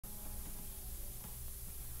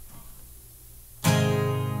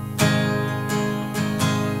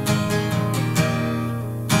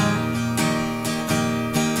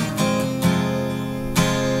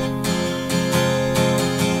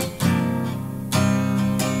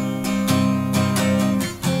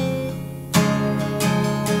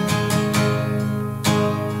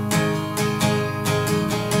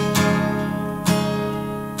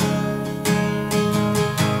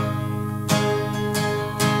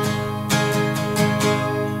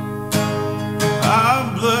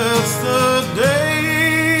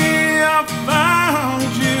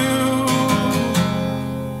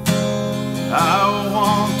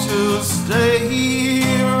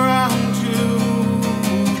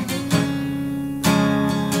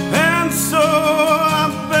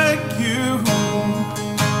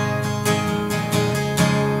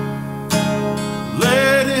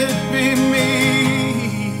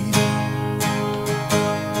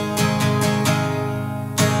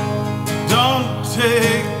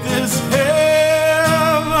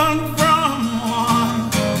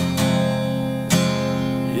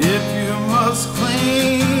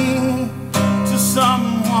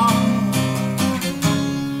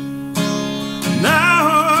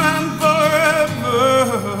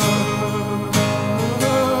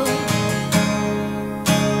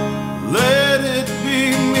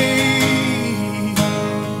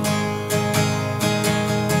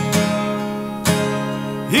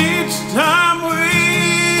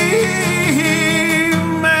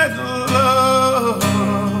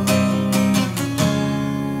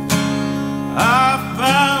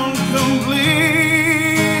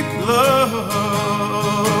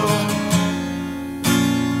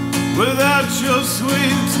without your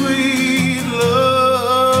sweet, sweet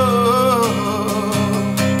love,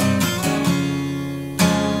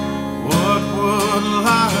 what would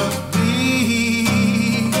life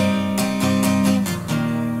be?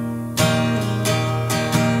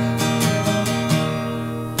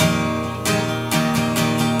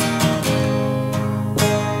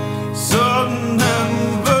 So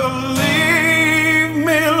never leave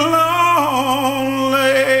me lonely.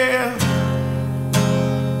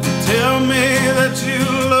 Tell me that you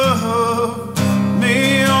love me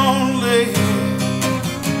only,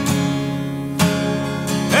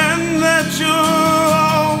 and that you're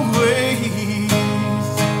always,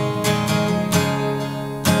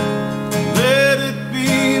 let it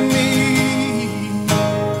be me.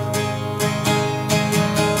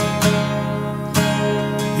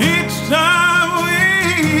 Each time we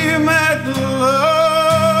met love,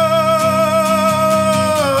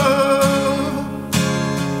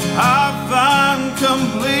 I find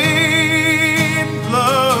complete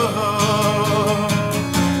love.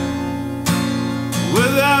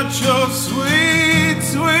 Without your sweet,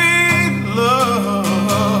 sweet love,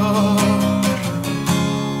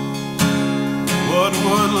 what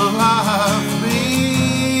would life be?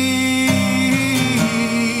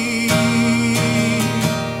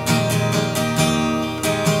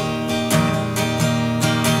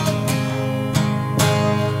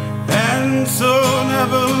 And so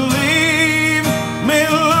never leave me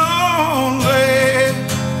lonely.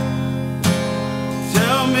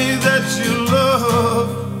 Tell me that you love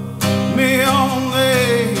me only,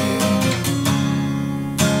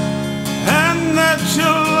 and that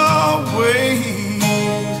you'll always